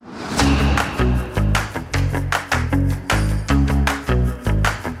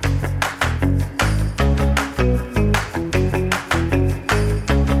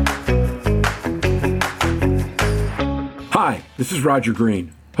This is Roger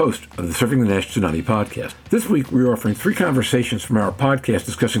Green, host of the Surfing the NASH Tsunami podcast. This week, we're offering 3 conversations from our podcast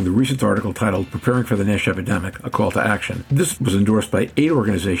discussing the recent article titled Preparing for the NASH Epidemic, A Call to Action. This was endorsed by 8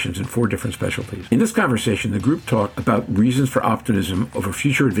 organizations in 4 different specialties. In this conversation, the group talked about reasons for optimism over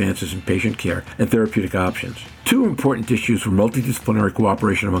future advances in patient care and therapeutic options. 2 important issues were multidisciplinary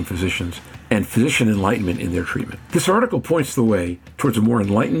cooperation among physicians and physician enlightenment in their treatment. This article points the way towards a more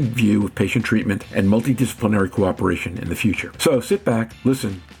enlightened view of patient treatment and multidisciplinary cooperation in the future. So sit back,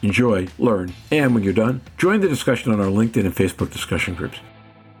 listen, enjoy, learn, and when you're done, join the discussion on our LinkedIn and Facebook discussion groups.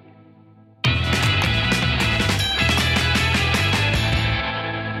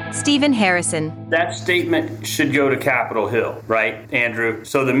 Stephen Harrison. That statement should go to Capitol Hill, right, Andrew?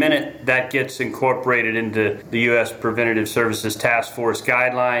 So the minute that gets incorporated into the U.S. Preventative Services Task Force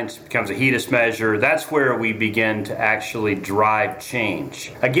guidelines, becomes a HEDIS measure, that's where we begin to actually drive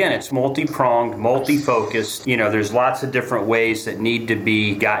change. Again, it's multi-pronged, multi-focused. There's lots of different ways that need to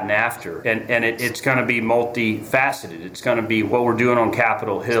be gotten after. And it's going to be multifaceted. It's going to be what we're doing on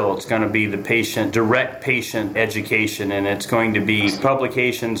Capitol Hill. It's going to be the direct patient education, and it's going to be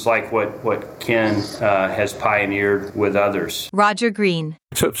publications like what Ken has pioneered with others. Roger Green.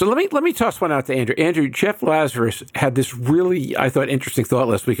 So let me toss one out to Andrew. Andrew, Jeff Lazarus had this really, I thought, interesting thought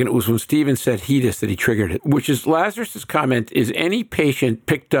last week, and it was when Stephen said HEDIS that he triggered it, which is Lazarus's comment is any patient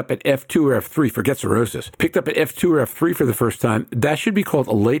picked up at F2 or F3, forget cirrhosis, picked up at F2 or F3 for the first time, that should be called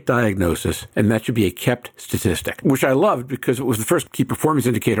a late diagnosis, and that should be a kept statistic, which I loved because it was the first key performance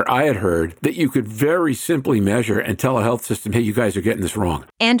indicator I had heard that you could very simply measure and tell a health system, hey, you guys are getting this wrong.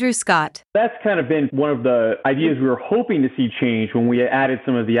 Andrew Scott. That's kind of been one of the ideas we were hoping to see change when we added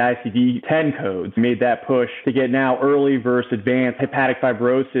some of the ICD-10 codes, made that push to get now early versus advanced hepatic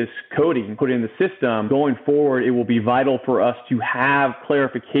fibrosis coding put in the system. Going forward, it will be vital for us to have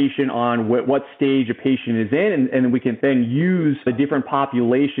clarification on what stage a patient is in, and we can then use the different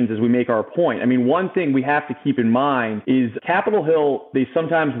populations as we make our point. I mean, one thing we have to keep in mind is Capitol Hill, they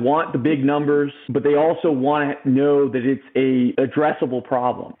sometimes want the big numbers, but they also want to know that it's a addressable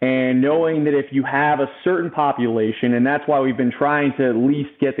problem. And knowing that if you have a certain population, and that's why we've been trying to at least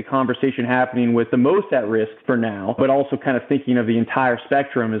get the conversation happening with the most at risk for now, but also kind of thinking of the entire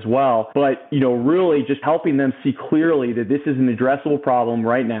spectrum as well. But, really just helping them see clearly that this is an addressable problem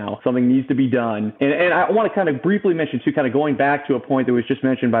right now. Something needs to be done. And I want to kind of briefly mention too, kind of going back to a point that was just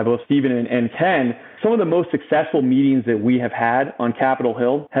mentioned by both Stephen and Ken, some of the most successful meetings that we have had on Capitol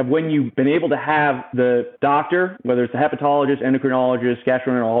Hill have when you've been able to have the doctor, whether it's a hepatologist, endocrinologist,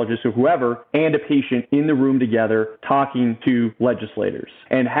 gastroenterologist, or whoever, and a patient in the room together talking to legislators.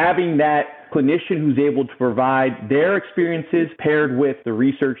 And having that clinician who's able to provide their experiences paired with the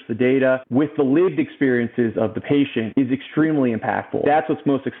research, the data, with the lived experiences of the patient is extremely impactful. That's what's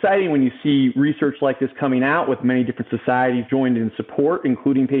most exciting when you see research like this coming out with many different societies joined in support,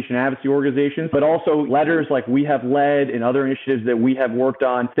 including patient advocacy organizations, but also letters like we have led and other initiatives that we have worked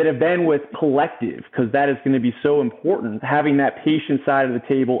on that have been with collective, because that is going to be so important, having that patient side of the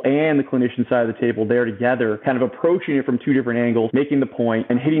table and the clinician side of the table there together, kind of approaching it from 2 different angles, making the point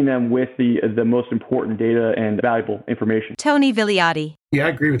and hitting them with the most important data and valuable information. Tony Vigliotti. Yeah, I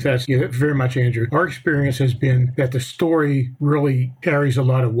agree with that very much, Andrew. Our experience has been that the story really carries a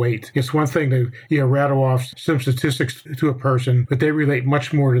lot of weight. It's one thing to rattle off some statistics to a person, but they relate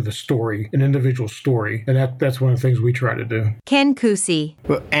much more to the story, an individual story. And that's one of the things we try to do. Ken Cusi.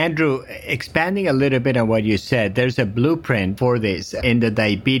 Well, Andrew, expanding a little bit on what you said, there's a blueprint for this in the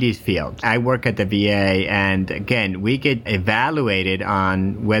diabetes field. I work at the VA, and again, we get evaluated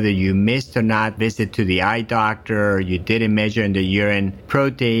on whether you missed or not visit to the eye doctor, or you didn't measure in the urine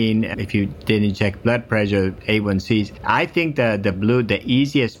protein, if you didn't check blood pressure, A1Cs. I think the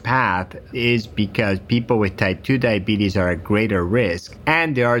easiest path is because people with type 2 diabetes are at greater risk,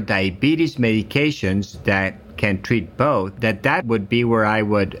 and there are diabetes medications that can treat both, that would be where I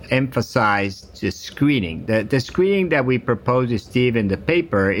would emphasize the screening. The screening that we propose to Steve in the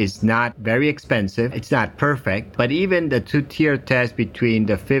paper is not very expensive. It's not perfect, but even the 2-tier test between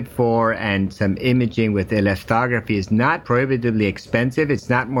the FIB4 and some imaging with elastography is not prohibitively expensive. It's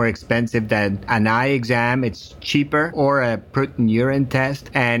not more expensive than an eye exam. It's cheaper, or a protein urine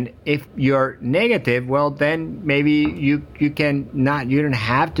test. And if you're negative, well, then maybe you don't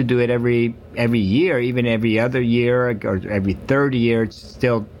have to do it every year, even every other other year or every third year. It's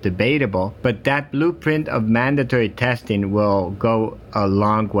still debatable. But that blueprint of mandatory testing will go a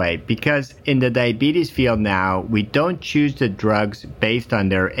long way, because in the diabetes field now, we don't choose the drugs based on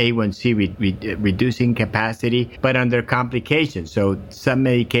their A1C reducing capacity, but on their complications. So some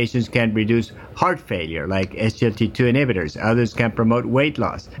medications can reduce heart failure, like SGLT2 inhibitors. Others can promote weight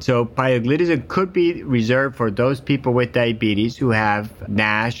loss. So pioglitazone could be reserved for those people with diabetes who have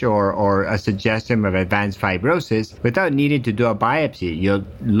NASH or a suggestion of advanced fibrosis without needing to do a biopsy. You'll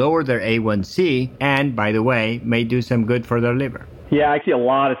lower their A1C and, by the way, may do some good for their liver. Yeah, I see a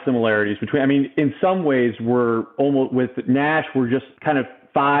lot of similarities between, in some ways, we're almost, with NASH, we're just kind of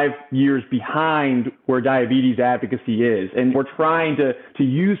 5 years behind where diabetes advocacy is. And we're trying to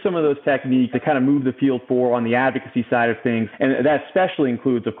use some of those techniques to kind of move the field forward on the advocacy side of things. And that especially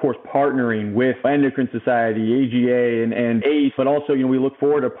includes, of course, partnering with Endocrine Society, AGA, and ACE. But also, we look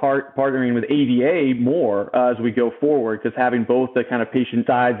forward to partnering with ADA more as we go forward, because having both the kind of patient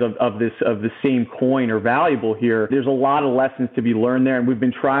sides of the same coin are valuable here. There's a lot of lessons to be learned there. And we've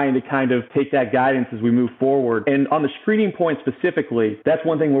been trying to kind of take that guidance as we move forward. And on the screening point specifically, that's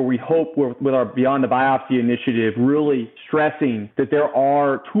one thing where we hope with our Beyond the Biopsy initiative, really stressing that there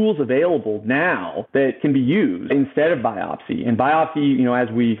are tools available now that can be used instead of biopsy. And biopsy,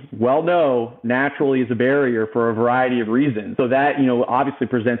 as we well know, naturally is a barrier for a variety of reasons. So that, obviously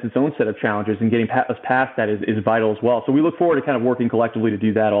presents its own set of challenges, and getting us past that is vital as well. So we look forward to kind of working collectively to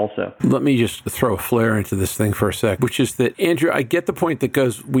do that also. Let me just throw a flare into this thing for a sec, which is that, Andrew, I get the point that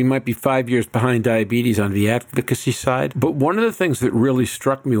goes, we might be 5 years behind diabetes on the advocacy side, but one of the things that really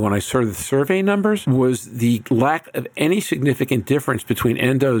struck me when I saw the survey numbers was the lack of any significant difference between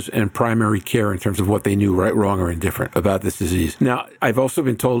endos and primary care in terms of what they knew, right, wrong, or indifferent about this disease. Now, I've also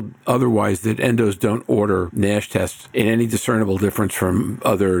been told otherwise, that endos don't order NASH tests in any discernible difference from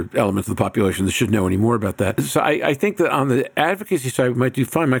other elements of the population that should know any more about that. So I think that on the advocacy side, we might do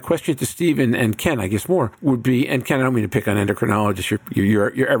fine. My question to Steve and Ken, I guess more, would be, and Ken, I don't mean to pick on endocrinologists.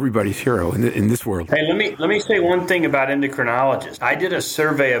 You're everybody's hero in this world. Hey, let me say one thing about endocrinologists. I did a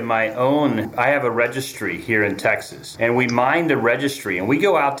survey of my own. I have a registry here in Texas, and we mine the registry, and we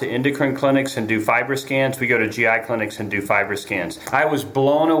go out to endocrine clinics and do FibroScans. We go to GI clinics and do FibroScans. I was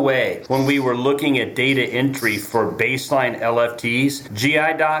blown away when we were looking at data entry for baseline LFTs.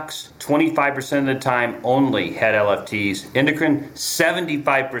 GI docs, 25% of the time only had LFTs. Endocrine,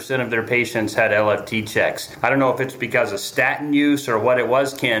 75% of their patients had LFT checks. I don't know if it's because of statin use or what it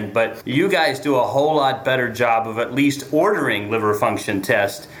was, Ken, but you guys do a whole lot better job of at least ordering liver function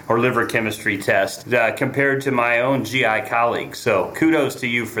test or liver chemistry test compared to my own GI colleagues. So kudos to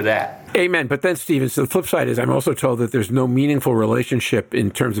you for that. Amen. But then, Stephen, so the flip side is I'm also told that there's no meaningful relationship in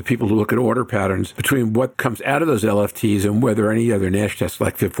terms of people who look at order patterns between what comes out of those LFTs and whether any other NASH tests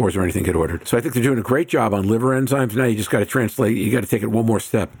like FIB4s or anything get ordered. So I think they're doing a great job on liver enzymes. Now you just got to translate. You got to take it one more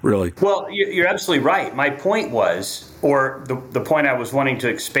step, really. Well, you're absolutely right. My point was, or the point I was wanting to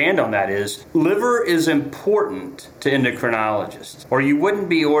expand on that is, liver is important to endocrinologists, or you wouldn't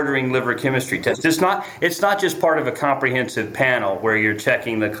be ordering liver chemistry tests. It's not just part of a comprehensive panel where you're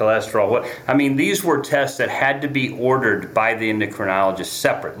checking the cholesterol. These were tests that had to be ordered by the endocrinologist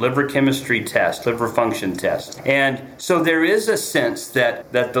separate. Liver chemistry test, liver function test. And so there is a sense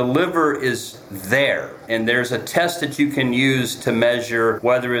that the liver is there, and there's a test that you can use to measure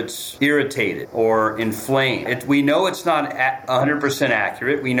whether it's irritated or inflamed. We know it's not 100%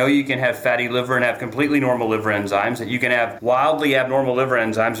 accurate. We know you can have fatty liver and have completely normal liver enzymes, that you can have wildly abnormal liver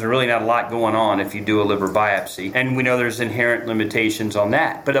enzymes and really not a lot going on if you do a liver biopsy. And we know there's inherent limitations on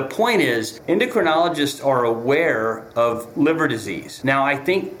that. But a point is, endocrinologists are aware of liver disease. Now, I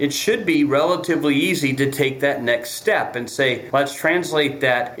think it should be relatively easy to take that next step and say, let's translate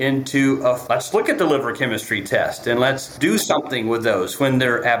that into let's look at the liver chemistry test and let's do something with those when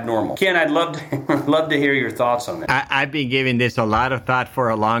they're abnormal. Ken, I'd love to hear your thoughts on that. I've been giving this a lot of thought for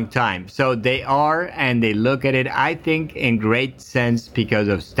a long time. So they are, and they look at it, I think, in great sense because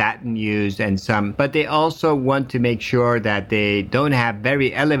of statin use and some, but they also want to make sure that they don't have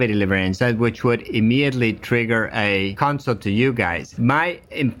very elevated liver enzymes, which would immediately trigger a consult to you guys.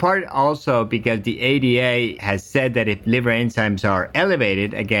 In part also because the ADA has said that if liver enzymes are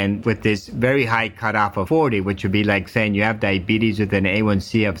elevated, again, with this very high cutoff of 40, which would be like saying you have diabetes with an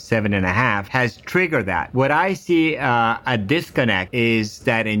A1C of 7.5, has triggered that. What I see a disconnect is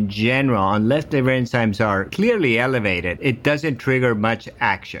that in general, unless liver enzymes are clearly elevated, it doesn't trigger much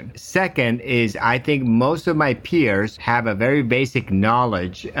action. Second is, I think most of my peers have a very basic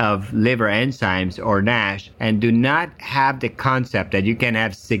knowledge of of liver enzymes or NASH and do not have the concept that you can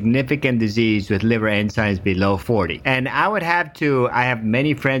have significant disease with liver enzymes below 40. And I have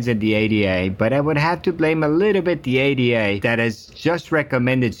many friends at the ADA, but I would have to blame a little bit the ADA that has just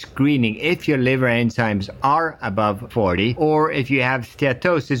recommended screening if your liver enzymes are above 40 or if you have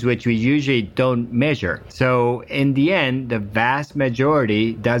steatosis, which we usually don't measure. So in the end, the vast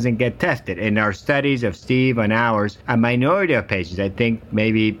majority doesn't get tested. In our studies of Steve and ours, a minority of patients, I think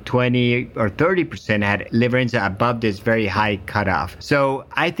maybe 20 or 30% had liver enzymes above this very high cutoff. So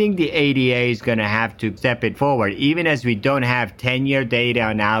I think the ADA is going to have to step it forward, even as we don't have 10-year data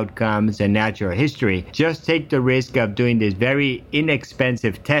on outcomes and natural history. Just take the risk of doing this very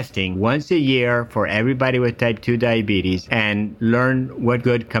inexpensive testing once a year for everybody with type 2 diabetes and learn what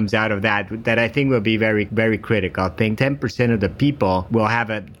good comes out of that I think will be very, very critical. I think 10% of the people will have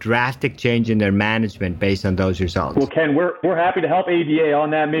a drastic change in their management based on those results. Well, Ken, we're happy to help ADA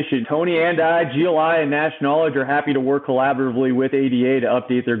on that mission. Tony and I, GLI and Nash Knowledge are happy to work collaboratively with ADA to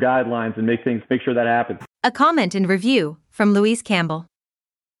update their guidelines and make sure that happens. A comment and review from Louise Campbell.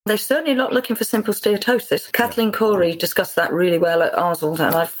 They're certainly not looking for simple steatosis. Kathleen Corey discussed that really well at ARSL,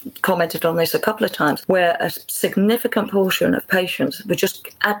 and I've commented on this a couple of times, where a significant portion of patients were just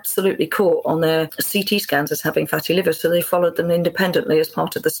absolutely caught on their CT scans as having fatty liver, so they followed them independently as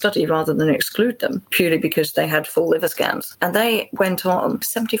part of the study rather than exclude them, purely because they had full liver scans. And they went on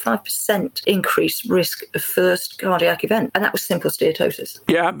 75% increased risk of first cardiac event, and that was simple steatosis.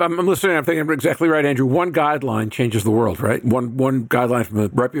 Yeah, I'm listening. I'm thinking exactly right, Andrew. One guideline changes the world, right? One guideline from a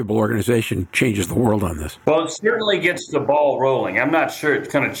reputable organization changes the world on this. Well, it certainly gets the ball rolling. I'm not sure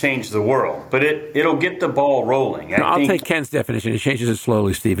it's going to change the world, but it'll get the ball rolling. I'll take Ken's definition. It changes it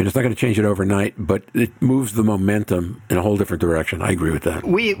slowly, Stephen. It's not going to change it overnight, but it moves the momentum in a whole different direction. I agree with that.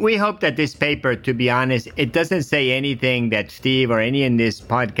 We hope that this paper, to be honest, it doesn't say anything that Steve or any in this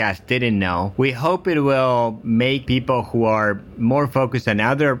podcast didn't know. We hope it will make people who are more focused on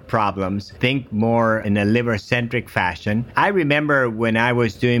other problems think more in a liver-centric fashion. I remember when I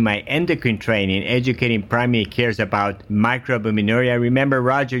was doing my endocrine training, educating primary cares about microalbuminuria. Remember,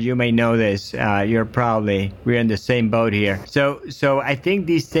 Roger, you may know this. We're in the same boat here. So I think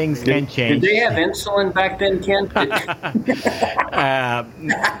these things can change. Did they have insulin back then, Ken?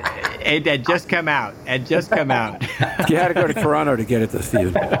 It had just come out. You had to go to Toronto to get it, though,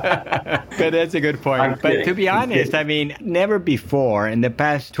 Stephen. But that's a good point. But to be honest, I mean, never before in the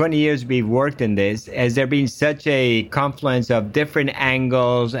past 20 years we've worked in this has there been such a confluence of different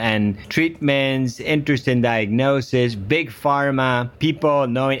angles and treatments, interest in diagnosis, big pharma, people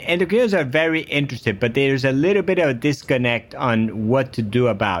knowing. Endocrinologists are very interested, but there's a little bit of a disconnect on what to do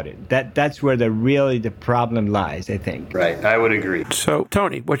about it. That's where the problem lies, I think. Right, I would agree. So,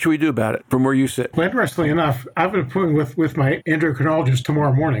 Tony, what should we do about it from where you sit? Well, interestingly enough, I've been putting with my endocrinologist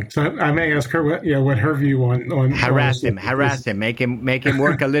tomorrow morning, so I may ask her what her view on harass him, make him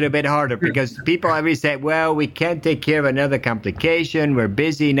work a little bit harder, because people always say, well, we can't take care of another complication. We're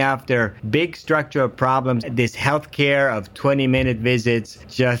busy enough. There are big structural problems. This healthcare of 20-minute visits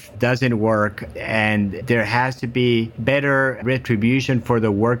just doesn't work, and there has to be better retribution for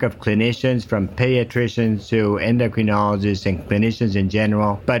the work of clinicians, from pediatricians to endocrinologists and clinicians in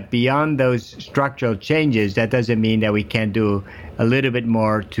general. But beyond those structural changes, that doesn't mean that we can't do a little bit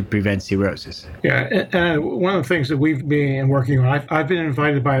more to prevent cirrhosis. Yeah, one of the things that we've been working on, I've been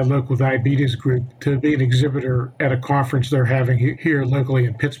invited by a local diabetes group to be an exhibitor at a conference they're having here locally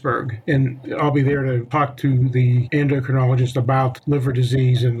in Pittsburgh. And I'll be there to talk to the endocrinologist about liver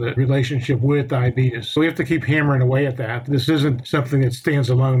disease and the relationship with diabetes. So we have to keep hammering away at that. This isn't something that stands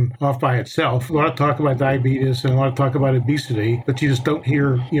alone off by itself. A lot of talk about diabetes and a lot of talk about obesity, but you just don't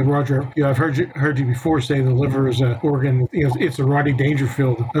hear, Roger, I've heard you before say the liver is an organ, it's a Rodney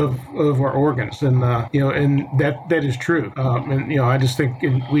Dangerfield of our organs, and and that is true. I just think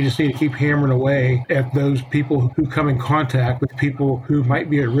we just need to keep hammering away at those people who come in contact with people who might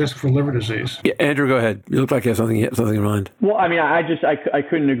be at risk for liver disease. Yeah, Andrew, go ahead. You look like you have something in mind. Well, I mean, I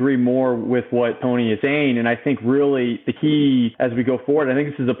couldn't agree more with what Tony is saying, and I think really the key as we go forward, I think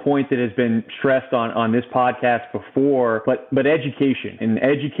this is a point that has been stressed on this podcast before, but education,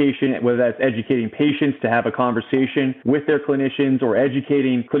 whether that's educating patients to have a conversation with their clinicians or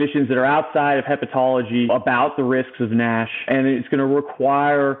educating clinicians that are outside of hepatology about the risks of NASH. And it's going to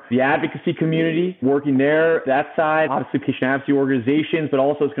require the advocacy community working there, that side, obviously patient advocacy organizations, but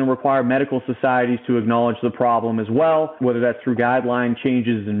also it's going to require medical societies to acknowledge the problem as well, whether that's through guideline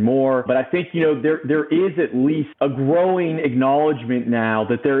changes and more. But I think, there is at least a growing acknowledgement now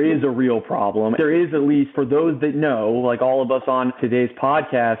that there is a real problem. There is, at least for those that know, like all of us on today's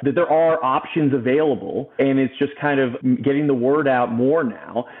podcast, podcast that there are options available, and it's just kind of getting the word out more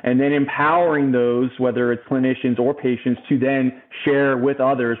now, and then empowering those, whether it's clinicians or patients, to then share with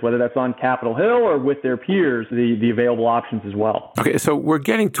others, whether that's on Capitol Hill or with their peers, the available options as well. Okay, so we're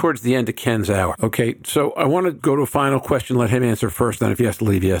getting towards the end of Ken's hour. Okay, so I want to go to a final question, let him answer first, then if he has to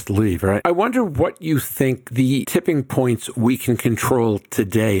leave, he has to leave, right? I wonder what you think the tipping points we can control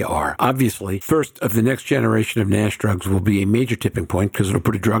today are. Obviously, first of the next generation of NASH drugs will be a major tipping point because it'll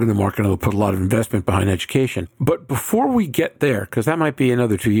put a drug in the market and it'll put a lot of investment behind education. But before we get there, because that might be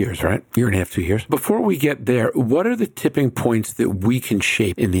another 2 years, right? Year and a half, 2 years. Before we get there, what are the tipping points that we can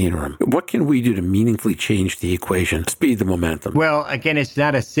shape in the interim? What can we do to meaningfully change the equation, speed the momentum? Well, again, it's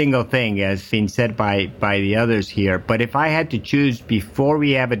not a single thing, as been said by the others here. But if I had to choose before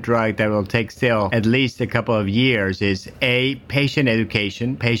we have a drug that will take still at least a couple of years, is A, patient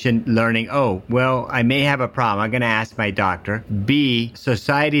education, patient learning, oh, well, I may have a problem. I'm going to ask my doctor. B,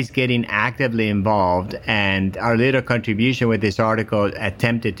 society's getting actively involved, and our little contribution with this article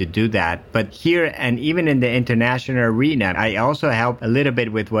attempted to do that. But here, and even in the international arena, I also helped a little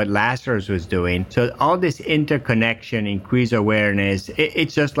bit with what Lazarus was doing. So all this interconnection, increase awareness,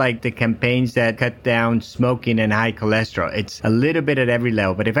 it's just like the campaigns that cut down smoking and high cholesterol. It's a little bit at every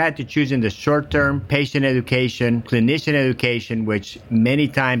level. But if I had to choose in the short term, patient education, clinician education, which many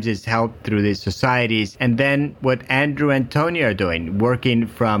times is helped through these societies, and then what Andrew and Tony are doing, working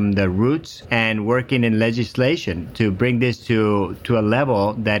from the roots and working in legislation to bring this to a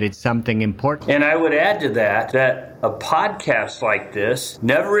level that it's something important. And I would add to that a podcast like this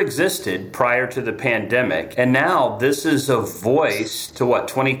never existed prior to the pandemic. And now this is a voice to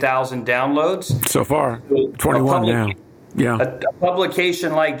 20,000 downloads? So far, 21 now. Yeah. A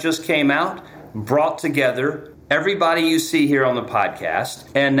publication like just came out, brought together everybody you see here on the podcast,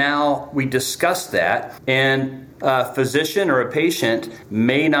 and now we discuss that, and a physician or a patient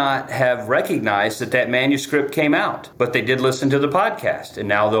may not have recognized that manuscript came out, but they did listen to the podcast, and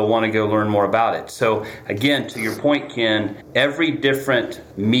now they'll want to go learn more about it. So again, to your point, Ken, every different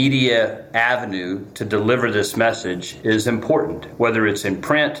media avenue to deliver this message is important, whether it's in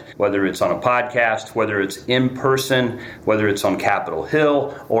print, whether it's on a podcast, whether it's in person, whether it's on Capitol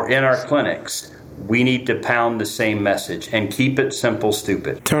Hill or in our clinics. We need to pound the same message and keep it simple,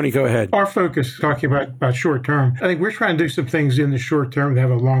 stupid. Tony, go ahead. Our focus, talking about short term, I think we're trying to do some things in the short term that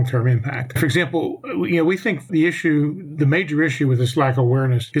have a long-term impact. For example, we think the major issue with this lack of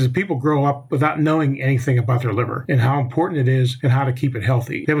awareness is that people grow up without knowing anything about their liver and how important it is and how to keep it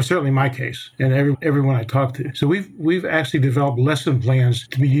healthy. That was certainly my case and everyone I talked to. So we've actually developed lesson plans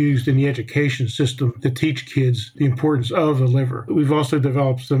to be used in the education system to teach kids the importance of the liver. We've also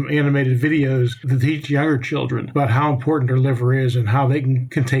developed some animated videos to teach younger children about how important their liver is and how they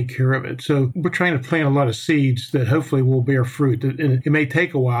can take care of it. So we're trying to plant a lot of seeds that hopefully will bear fruit. And it may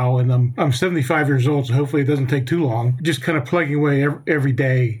take a while, and I'm 75 years old, so hopefully it doesn't take too long. Just kind of plugging away every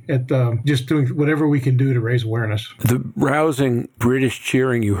day at just doing whatever we can do to raise awareness. The rousing British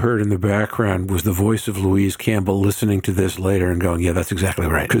cheering you heard in the background was the voice of Louise Campbell listening to this later and going, yeah, that's exactly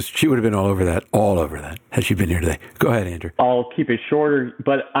right. Because she would have been all over that, had she been here today. Go ahead, Andrew. I'll keep it shorter,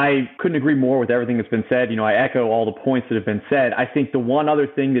 but I couldn't agree more with everything that's been said. I echo all the points that have been said. I think the one other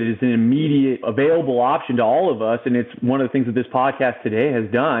thing that is an immediate available option to all of us, and it's one of the things that this podcast today has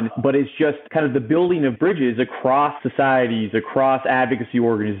done, but it's just kind of the building of bridges across societies, across advocacy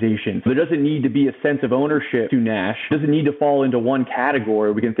organizations. There doesn't need to be a sense of ownership to NASH. It doesn't need to fall into one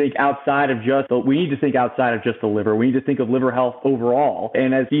category. We need to think outside of just the liver. We need to think of liver health overall.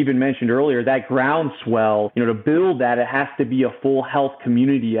 And as Stephen mentioned earlier, that groundswell, to build that, it has to be a full health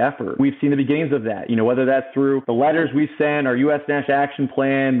community effort. We've seen the beginnings of that, whether that's through the letters we send, our U.S. NASH Action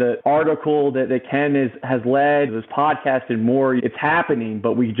Plan, the article that Ken has led, this podcast and more. It's happening,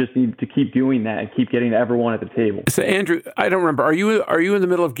 but we just need to keep doing that and keep getting everyone at the table. So Andrew, I don't remember, are you in the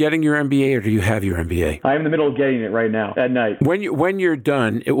middle of getting your MBA, or do you have your MBA? I'm in the middle of getting it right now at night. When you're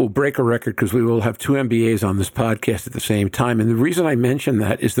done, it will break a record because we will have 2 MBAs on this podcast at the same time. And the reason I mention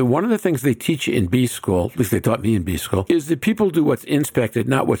that is that one of the things they teach you in B school, at least they taught me in B school, is that people do what's inspected,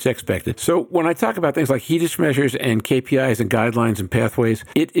 not what's expected. So when I talk about things like HEDIS measures and KPIs and guidelines and pathways,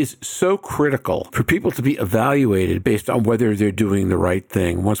 it is so critical for people to be evaluated based on whether they're doing the right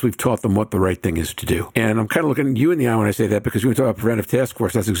thing once we've taught them what the right thing is to do. And I'm kind of looking at you in the eye when I say that, because when we talk about preventive task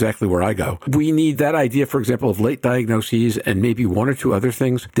force, that's exactly where I go. We need that idea, for example, of late diagnoses and maybe 1 or 2 other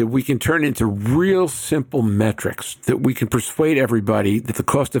things that we can turn into real simple metrics that we can persuade everybody that the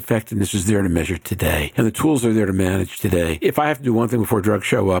cost effectiveness is there to measure today and the tools are there to manage today. If I have to do one thing before drugs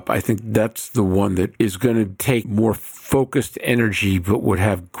show up, I think that's that's the one that is going to take more focused energy but would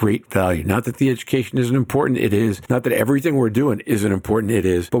have great value. Not that the education isn't important, it is. Not that everything we're doing isn't important, it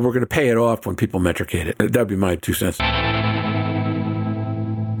is. But we're going to pay it off when people metricate it. That would be my 2 cents.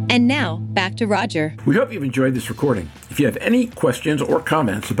 And now, back to Roger. We hope you've enjoyed this recording. If you have any questions or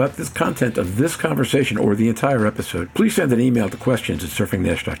comments about this content of this conversation or the entire episode, please send an email to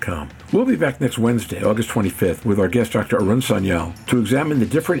questions@surfingthenesh.com. We'll be back next Wednesday, August 25th, with our guest Dr. Arun Sanyal to examine the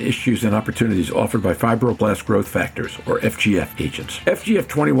different issues and opportunities offered by fibroblast growth factors, or FGF agents.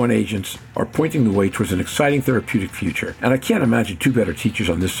 FGF21 agents are pointing the way towards an exciting therapeutic future, and I can't imagine two better teachers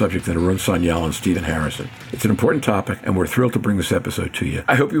on this subject than Arun Sanyal and Stephen Harrison. It's an important topic, and we're thrilled to bring this episode to you.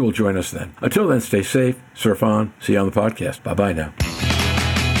 I hope you will join us then. Until then, stay safe, surf on, see you on the podcast. Bye-bye now.